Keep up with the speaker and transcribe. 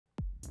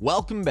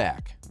Welcome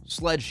back,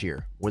 Sledge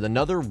here with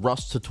another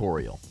Rust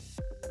tutorial.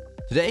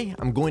 Today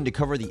I'm going to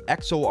cover the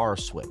XOR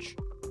switch.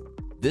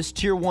 This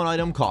tier 1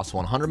 item costs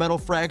 100 metal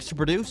frags to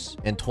produce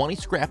and 20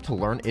 scrap to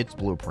learn its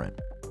blueprint.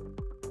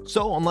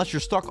 So unless you're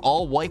stuck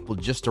all white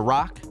with just a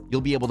rock, you'll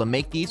be able to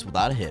make these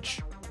without a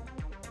hitch.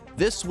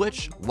 This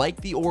switch,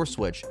 like the OR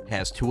switch,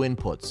 has two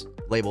inputs,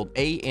 labeled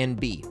A and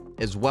B,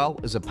 as well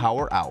as a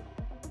power out.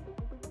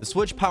 The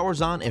switch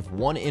powers on if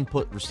one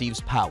input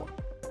receives power.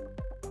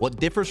 What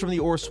differs from the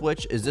OR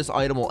switch is this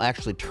item will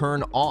actually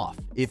turn off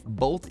if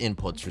both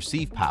inputs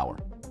receive power.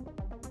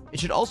 It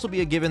should also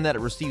be a given that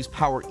it receives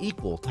power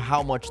equal to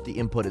how much the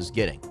input is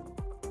getting.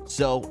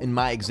 So in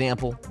my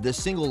example, this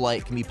single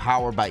light can be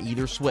powered by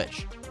either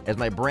switch, as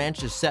my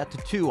branch is set to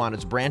 2 on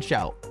its branch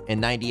out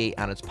and 98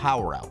 on its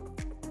power out.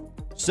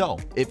 So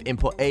if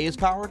input A is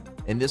powered,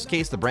 in this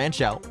case the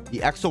branch out, the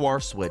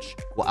XOR switch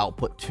will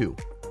output 2.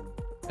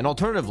 And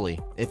alternatively,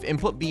 if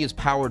input B is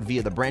powered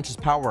via the branch's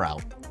power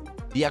out,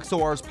 the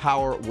XOR's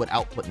power would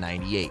output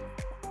 98.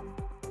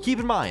 Keep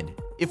in mind,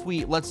 if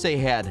we, let's say,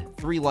 had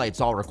 3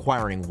 lights all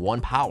requiring 1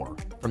 power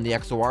from the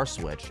XOR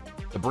switch,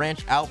 the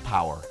branch out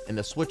power and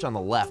the switch on the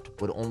left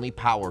would only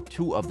power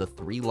 2 of the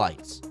 3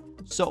 lights.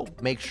 So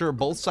make sure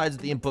both sides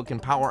of the input can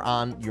power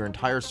on your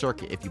entire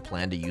circuit if you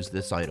plan to use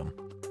this item.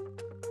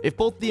 If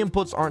both the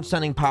inputs aren't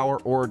sending power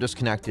or are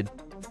disconnected,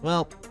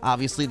 well,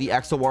 obviously the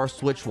XOR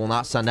switch will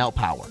not send out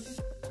power.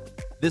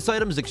 This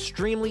item is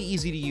extremely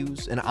easy to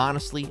use, and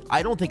honestly,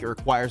 I don't think it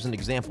requires an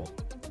example.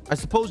 I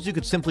suppose you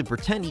could simply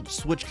pretend each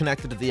switch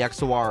connected to the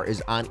XOR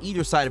is on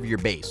either side of your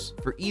base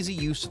for easy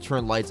use to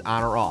turn lights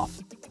on or off,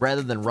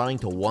 rather than running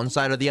to one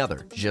side or the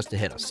other just to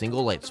hit a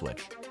single light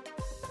switch.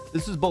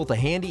 This is both a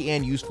handy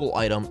and useful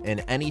item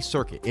in any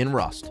circuit in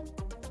Rust.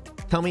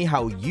 Tell me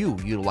how you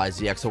utilize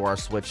the XOR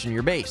switch in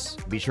your base.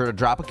 Be sure to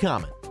drop a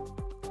comment.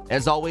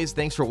 As always,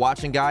 thanks for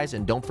watching, guys,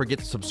 and don't forget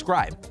to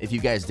subscribe if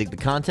you guys dig the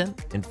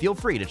content, and feel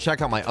free to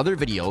check out my other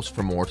videos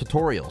for more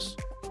tutorials.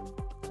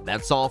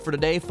 That's all for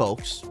today,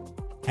 folks.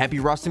 Happy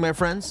rusting, my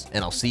friends,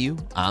 and I'll see you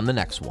on the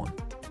next one.